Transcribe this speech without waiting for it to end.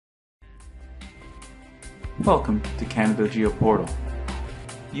Welcome to Canada GeoPortal.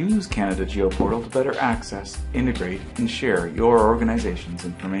 Use Canada GeoPortal to better access, integrate, and share your organization's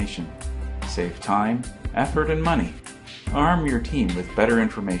information. Save time, effort, and money. Arm your team with better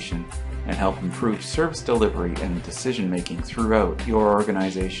information and help improve service delivery and decision-making throughout your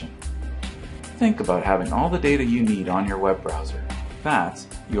organization. Think about having all the data you need on your web browser. That's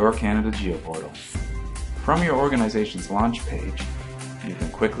your Canada GeoPortal. From your organization's launch page, you can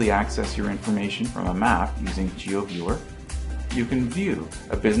quickly access your information from a map using GeoViewer. You can view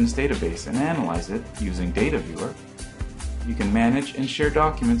a business database and analyze it using Data Viewer. You can manage and share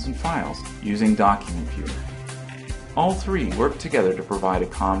documents and files using Document Viewer. All three work together to provide a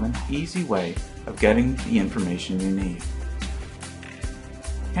common, easy way of getting the information you need.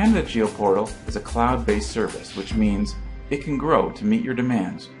 Canada GeoPortal is a cloud-based service, which means it can grow to meet your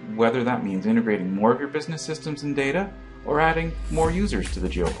demands, whether that means integrating more of your business systems and data or adding more users to the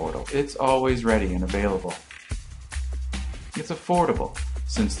GeoPortal. It's always ready and available. It's affordable,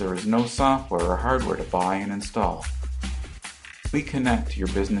 since there is no software or hardware to buy and install. We connect to your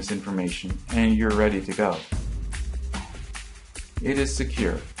business information and you're ready to go. It is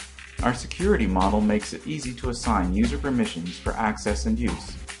secure. Our security model makes it easy to assign user permissions for access and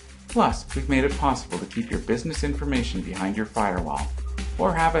use. Plus, we've made it possible to keep your business information behind your firewall,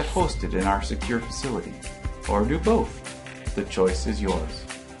 or have it hosted in our secure facility, or do both. The choice is yours.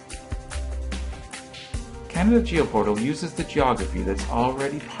 Canada GeoPortal uses the geography that's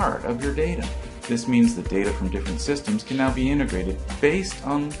already part of your data. This means the data from different systems can now be integrated based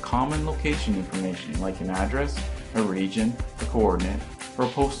on common location information like an address, a region, a coordinate, or a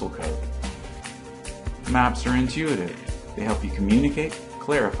postal code. Maps are intuitive. They help you communicate,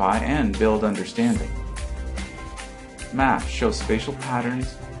 clarify, and build understanding. Maps show spatial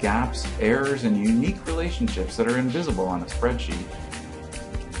patterns, gaps, errors, and unique relationships that are invisible on a spreadsheet.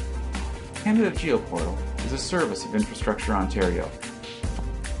 Canada GeoPortal is a service of Infrastructure Ontario.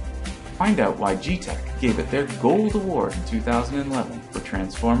 Find out why GTEC gave it their Gold Award in 2011 for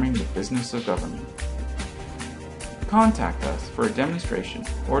transforming the business of government. Contact us for a demonstration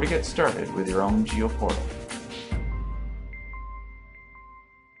or to get started with your own GeoPortal.